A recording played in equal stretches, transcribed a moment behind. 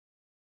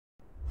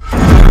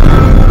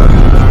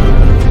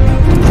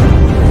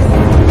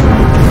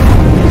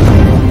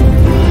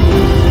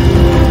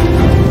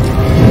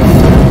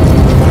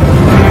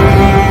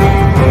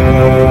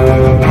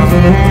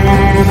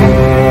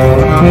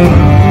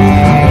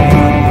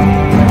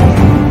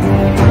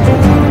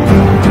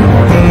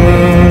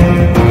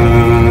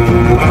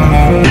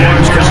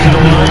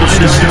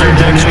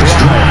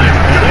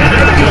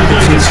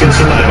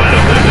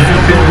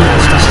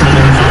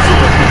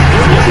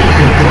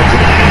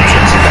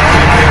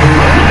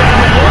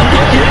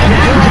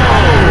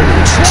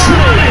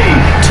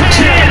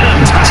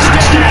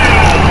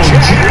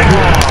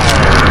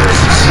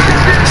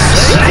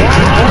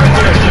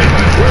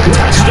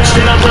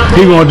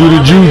He gonna do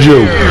the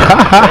juju.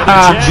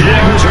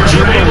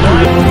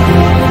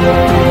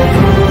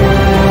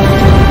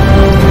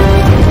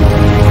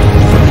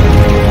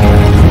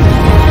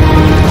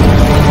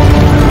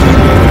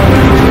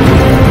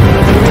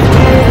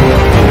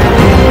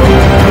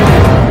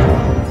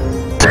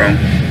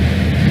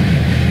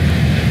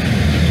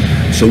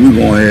 So we're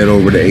going to head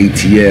over to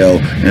ATL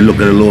and look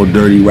at a little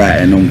dirty rat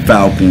and them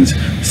Falcons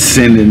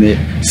sending it,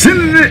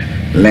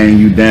 laying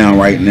you down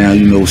right now.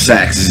 You know,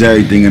 sacks is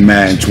everything in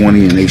Madden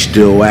 20 and they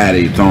still at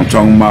it. You know what I'm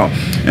talking about?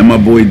 And my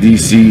boy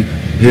DC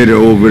hit it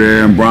over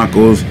there in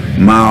Broncos,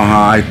 mile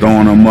high,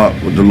 throwing them up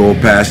with the little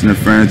pass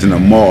interference and the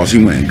Moss.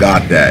 He went and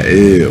got that.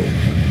 Ew.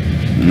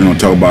 You know,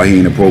 talk about he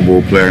ain't a Pro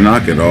Bowl player.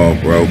 Knock it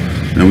off, bro.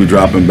 And we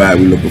dropping back,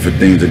 we looking for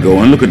things to go.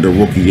 And look at the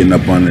rookie getting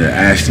up under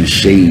Ashton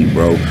Shade,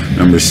 bro.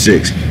 Number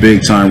 6,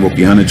 big time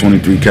rookie,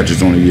 123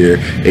 catches on the year,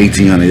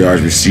 1,800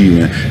 yards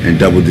receiving, and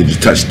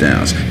double-digit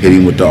touchdowns. Hit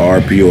him with the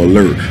RPO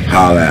alert.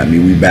 Holla at me,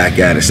 we back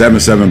at it.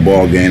 7-7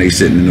 ball game, they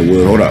sitting in the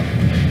wood. Hold up,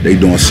 they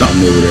doing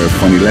something over there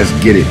funny. Let's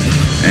get it.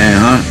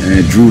 And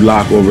Drew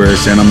Lock over there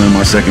saying I'm in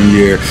my 2nd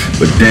year,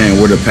 but damn,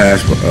 where the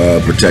pass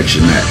protection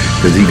at?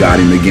 Because he got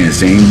him again.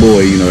 Same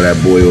boy, you know, that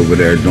boy over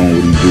there doing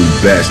what he do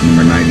best,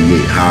 number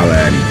 98. Holla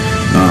at him.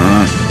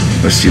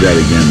 Let's see that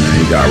again, man.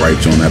 He got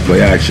rights on that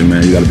play action,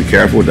 man. You got to be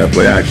careful with that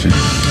play action.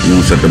 You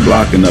don't set the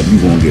blocking up,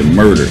 you're going to get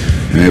murdered.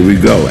 And here we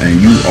go. And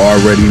you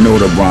already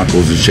know the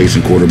Broncos is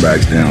chasing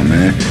quarterbacks down,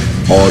 man,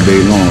 all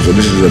day long. So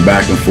this is a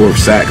back and forth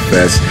sack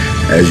fest,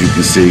 as you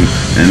can see.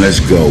 And let's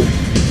go.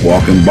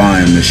 Walking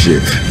by him and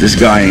shit. This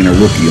guy ain't a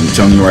rookie, I'm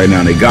telling you right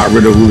now. They got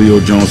rid of Julio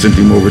Jones, sent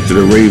him over to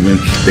the Ravens.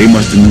 They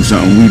must have knew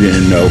something we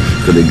didn't know,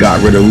 because they got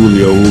rid of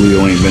Julio.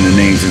 Julio ain't been a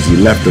name since he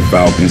left the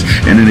Falcons.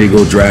 And then they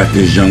go draft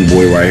this young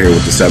boy right here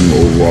with the 7th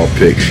overall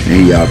pick,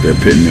 and he out there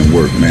pitting in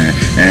work, man.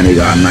 And they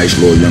got a nice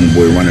little young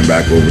boy running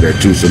back over there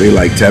too. So they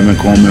like Tevin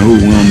Coleman, who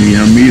we don't need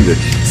him either.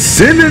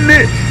 Sending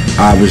it.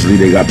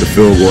 Obviously they got the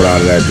field goal out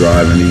of that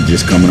drive, and he's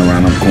just coming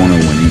around the corner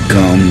when he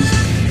comes.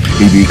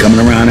 He be coming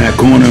around that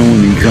corner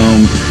when he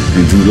comes.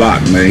 And Drew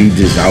Lock, man, he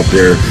just out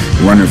there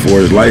running for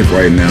his life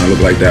right now.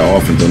 Look like that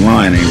offensive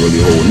line ain't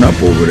really holding up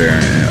over there.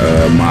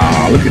 And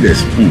look at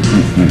this.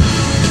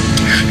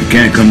 You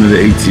can't come to the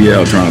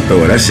ATL trying to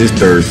throw it. That's his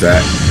 3rd sack.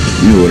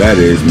 You know what that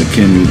is.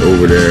 McKinney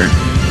over there,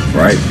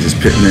 right?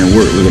 Just pitting in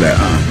work. Look at that.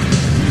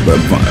 But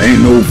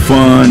ain't no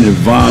fun if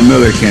Von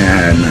Miller can't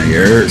have nothing.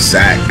 You heard?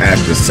 Sack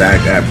after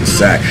sack after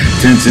sack.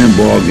 10-10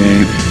 ball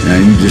game,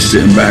 and you just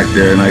sitting back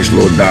there. Nice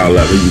little dial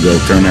up. There you go.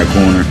 Turn that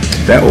corner.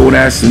 That old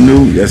ass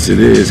new? Yes, it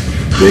is.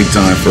 Big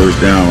time 1st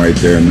down right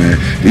there, man.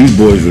 These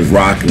boys was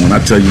rocking. When I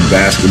tell you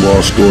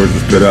basketball scores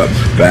was put up,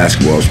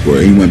 basketball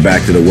score. He went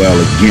back to the well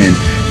again.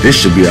 This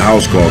should be a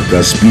house call,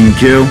 because speed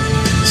kill.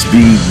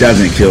 Speed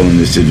doesn't kill in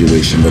this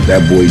situation, but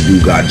that boy do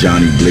got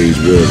Johnny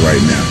Blaze Wood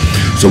right now.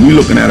 So we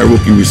looking at a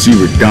rookie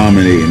receiver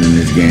dominating in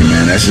this game,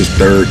 man. That's his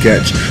 3rd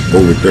catch,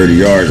 over 30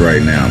 yards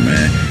right now,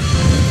 man.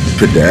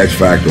 Put the X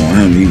factor on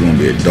him, he's gonna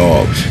be a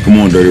dog. Come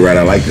on, Dirty Rat,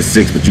 I like the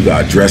 6, but you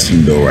got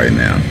dressing though right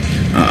now.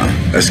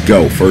 Let's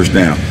go, 1st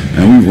down.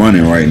 And we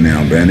running right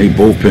now, man. They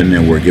both putting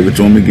in work. Give it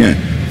to him again.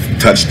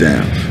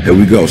 Touchdown. Here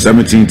we go.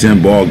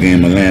 17-10 ball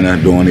game. Atlanta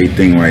doing their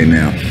thing right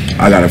now.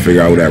 I got to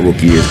figure out who that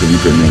rookie is, because he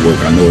putting in work.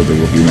 I know it's a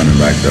rookie running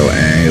back, though.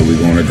 And here we're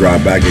going to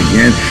drop back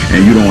again.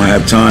 And you don't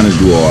have time to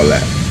do all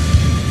that.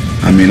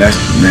 I mean, that's,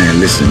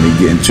 man, listen, they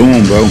getting to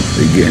him, bro.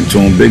 They getting to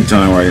him big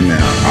time right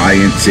now.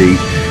 INT.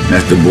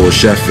 That's the boy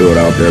Sheffield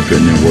out there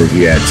putting in work.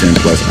 He had 10+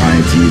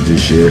 INTs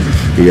this year.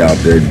 He out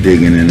there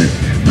digging in it.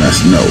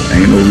 That's no.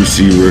 Ain't no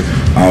receiver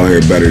out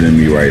here better than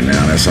me right now.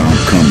 That's how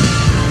I'm coming.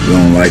 You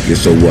don't like it,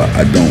 so what?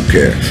 I don't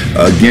care.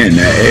 Again,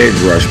 that edge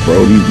rush,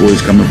 bro. These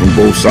boys coming from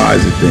both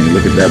sides of things.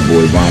 Look at that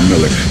boy, Von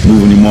Miller.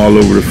 Moving him all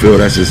over the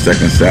field. That's his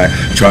 2nd sack.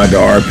 Tried to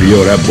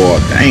RPO that ball.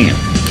 Damn.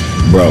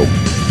 Bro,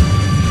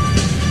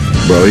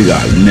 he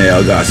got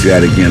nailed. Gotta see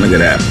that again. Look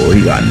at that, boy.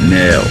 He got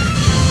nailed.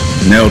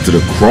 Nailed to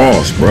the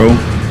cross, bro.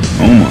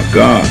 Oh, my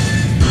God.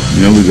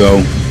 Here we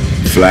go.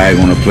 Flag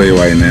on the play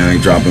right now. He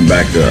dropping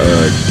back to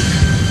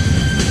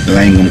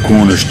Langham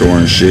Corner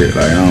Store and shit.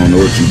 Like, I don't know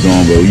what you're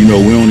doing, but you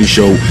know, we only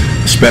show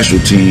special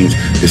teams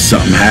if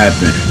something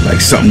happened, like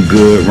something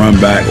good, run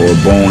back, or a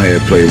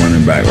bonehead play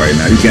running back right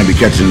now. You can't be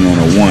catching it on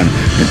a 1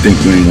 and think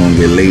you ain't gonna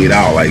get laid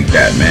out like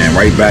that, man.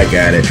 Right back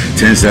at it.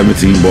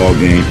 10-17 ball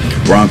game.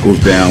 Broncos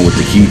down with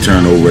the key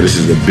turnover. This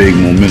is a big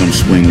momentum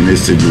swing in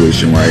this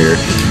situation right here.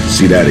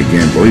 See that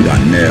again, bro. He got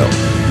nailed.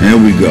 And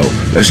here we go.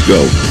 Let's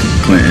go.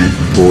 Clinton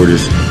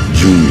Portis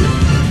Jr.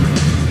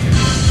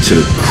 to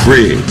the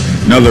crib.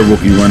 Another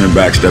rookie running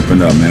back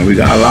stepping up, man. We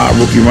got a lot of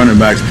rookie running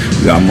backs.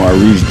 We got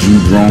Maurice Drew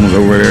Drones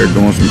over there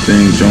doing some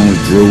things. Jones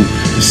Drew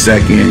the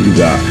 2nd. You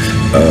got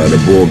the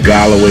boy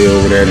Galloway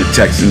over there. The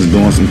Texans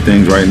doing some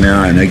things right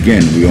now. And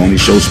again, we only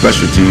show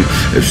special teams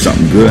if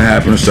something good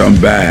happens or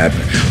something bad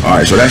happens. All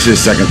right, so that's his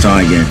 2nd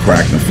time getting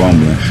cracked and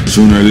fumbling.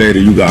 Sooner or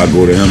later, you got to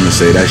go to him and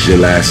say, that's your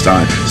last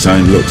time.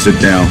 Son, look, sit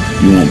down.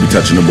 You won't be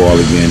touching the ball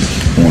again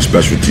on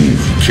special teams.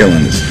 You're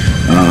killing us.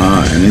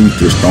 And then you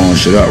just throwing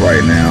shit up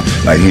right now.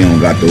 Like he don't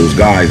got those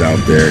guys out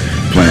there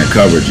playing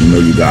coverage. You know,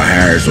 you got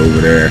Harris over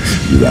there.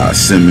 You got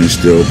Simmons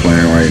still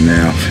playing right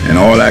now. And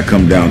all that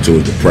come down to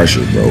is the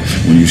pressure, bro.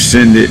 When you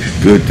send it,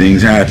 good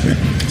things happen.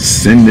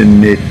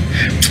 Sending it,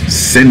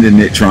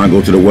 trying to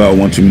go to the well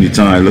one too many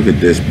times. Look at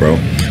this, bro.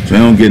 So they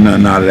don't get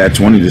nothing out of that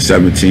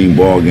 20-17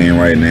 ball game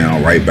right now.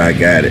 Right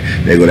back at it.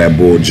 They go that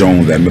Bull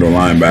Jones, that middle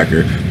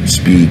linebacker.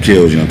 Speed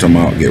kills, you know what I'm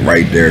talking about? Get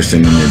right there,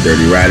 sending it.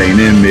 Dirty Rat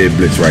ain't in mid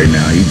blitz right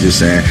now. He's just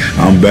saying,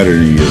 I'm better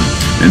than you.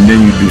 And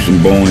then you do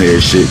some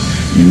bonehead shit.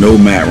 You know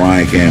Matt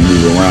Ryan can't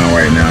move around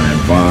right now.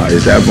 And Von,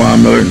 is that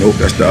Von Miller? Nope,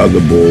 that's the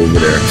other bull over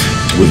there.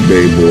 What's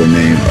baby boy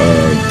name?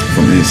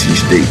 From NC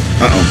State.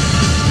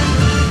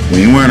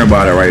 We ain't worrying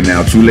about it right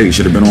now. Too late.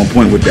 Should have been on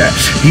point with that.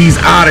 He's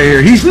out of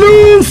here. He's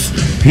loose.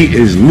 He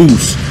is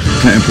loose.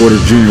 Clinton Porter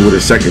Jr. with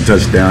a second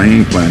touchdown. He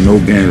ain't playing no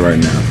games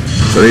right now.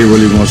 So they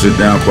really gonna sit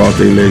down, cross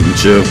their legs and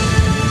chill.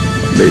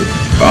 They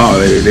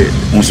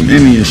on some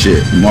Indian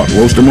shit.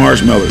 Roast the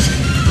marshmallows.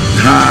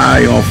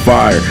 High on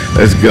fire.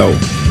 Let's go.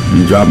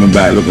 He's dropping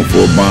back looking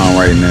for a bomb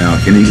right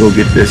now. Can he go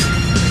get this?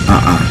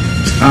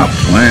 Stop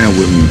playing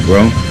with me,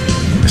 bro.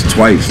 It's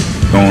twice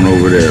going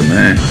over there,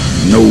 man.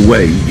 No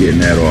way you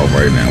getting that off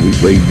right now. We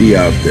play D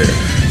out there.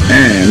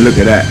 And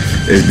look at that.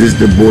 Is this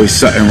the boy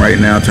Sutton right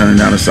now turning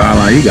down the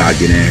sideline? He gotta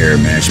get in here,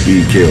 man.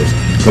 Speed kills.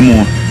 Come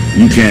on.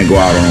 You can't go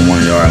out on the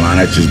 1 yard line.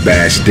 That's just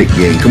bad stick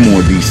game. Come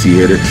on, DC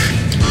hitter.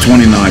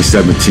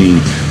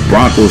 29-17.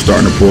 Broncos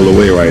starting to pull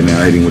away right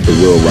now, hitting with the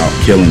wheel route,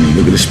 killing me.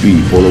 Look at the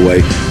speed. Pull away,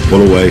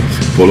 pull away,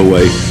 pull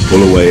away, pull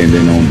away, and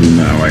then don't do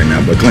nothing right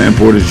now. But Clinton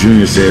Porter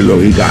Jr. said,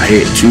 look, he got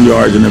hit 2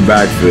 yards in the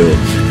backfield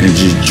and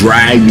just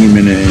dragged him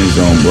in the end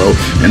zone, bro.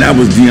 And that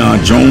was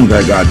Deion Jones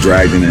that got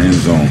dragged in the end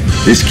zone.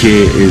 This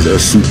kid is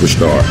a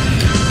superstar.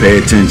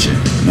 Pay attention.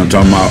 I'm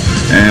talking about,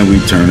 and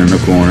we turn in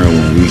the corner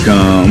when we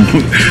come.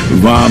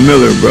 Von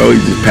Miller, bro, he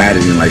just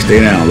patted him like,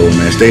 stay down, little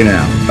man, stay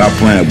down. Stop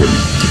playing with me.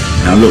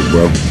 Now look,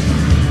 bro.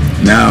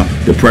 Now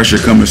the pressure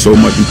coming so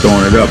much, you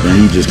throwing it up, and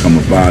he just come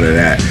up out of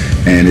that.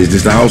 And is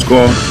this the house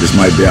call? This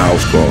might be a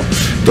house call.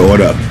 Throw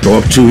it up. Throw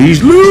up two.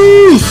 He's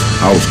loose.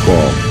 House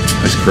call.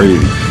 That's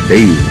crazy.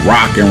 They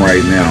rocking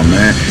right now,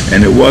 man.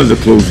 And it was a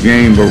close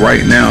game, but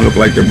right now look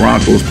like the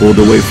Broncos pulled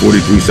away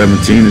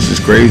 43-17. This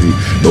is crazy.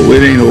 But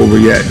it ain't over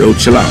yet, though.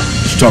 Chill out.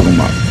 What you talking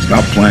about?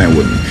 Stop playing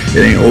with me.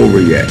 It ain't over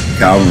yet.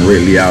 Calvin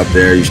Ridley out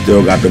there. You still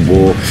got the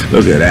ball.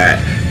 Look at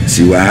that.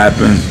 See what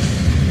happens?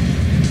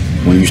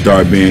 When you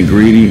start being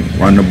greedy,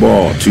 run the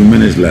ball. 2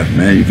 minutes left,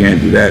 man. You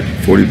can't do that.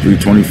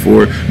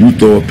 43-24. You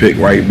throw a pick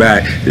right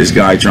back. This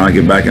guy trying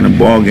to get back in the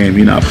ball game.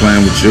 He not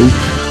playing with you.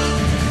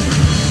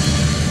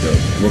 The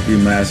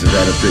rookie Masters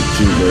got a pick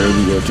too, but here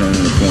we go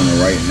turning the corner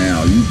right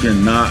now. You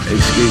cannot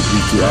escape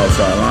these two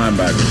outside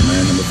linebackers,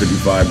 man. Number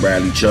 55,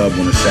 Bradley Chubb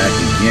on a sack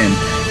again.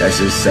 That's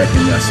his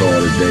second I saw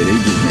today. They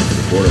just went to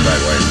the quarterback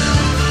right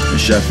now. And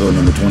Sheffield,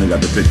 number 20,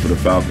 got the pick for the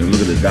Falcons. Look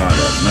at the dot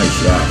up. Nice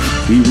shot.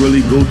 He really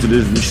go to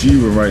this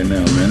receiver right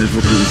now, man. This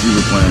rookie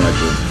receiver playing like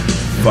a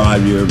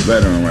 5-year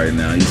veteran right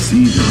now. He's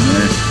seasoned,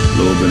 man. A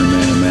little bit of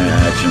man-to-man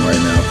action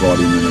right now. Caught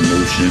him in a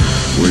motion.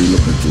 Where he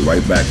looking to?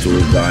 Right back to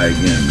his guy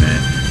again, man.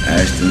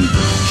 Ashton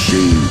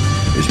Shade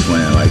is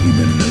playing like he's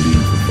been in the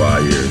league for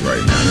 5 years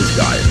right now. This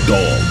guy is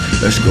dog.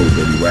 Let's go,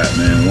 Dirty Rat,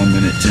 man. 1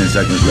 minute, 10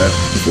 seconds left.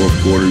 Fourth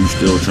quarter, you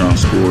still trying to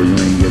score. You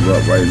ain't give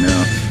up right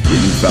now. Get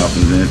these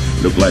Falcons in.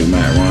 Look like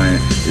Matt Ryan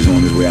is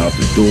on his way out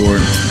the door.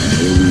 And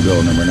here we go.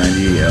 Number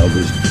 98,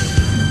 Elvis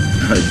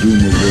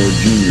Dumerville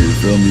Jr. You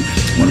feel me?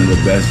 One of the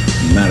best.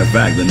 Matter of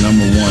fact, the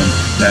number 1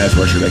 pass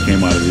rusher that came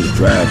out of this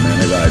draft, man.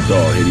 That guy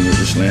dog hitting with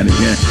the slant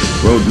again.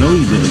 Bro, no,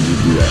 he didn't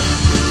just do that.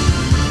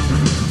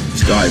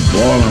 This guy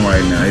balling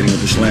right now, hitting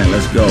with the slant.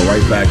 Let's go.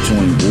 Right back to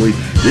him, boy.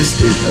 This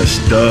is a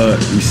stud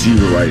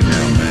receiver right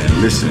now, man.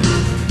 Listen.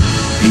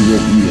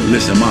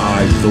 Listen, my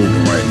eyes is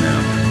open right now.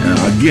 And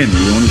again,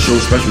 we only show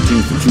special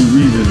teams for 2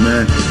 reasons,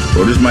 man.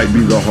 Bro, this might be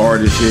the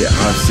hardest hit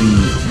I've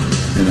seen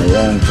in a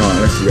long time.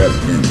 Let's see that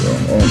again, bro.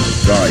 Oh my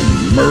God,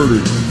 he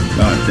murdered.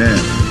 God damn.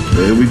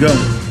 But here we go.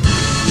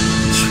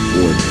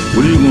 Boy,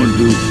 what are you gonna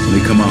do when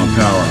they come out in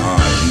power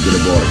high and get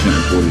a ball to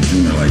Clinton Porter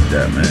Jr. like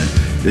that, man?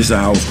 This is a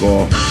house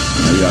call.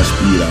 You got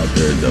speed out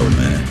there, though,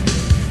 man.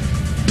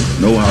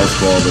 No house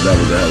call, but that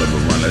was a hell of a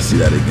run. Let's see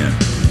that again.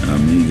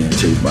 He getting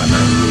chased by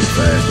 98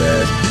 fast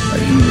ass.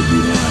 Like he would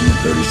be lineman.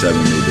 37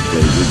 made the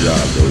play. Good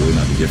job, though. We're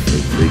not to get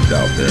freaked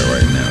out there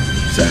right now.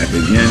 Sack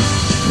again.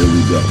 Here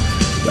we go.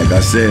 Like I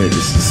said,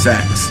 this is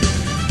Sack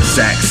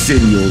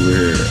City over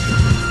here.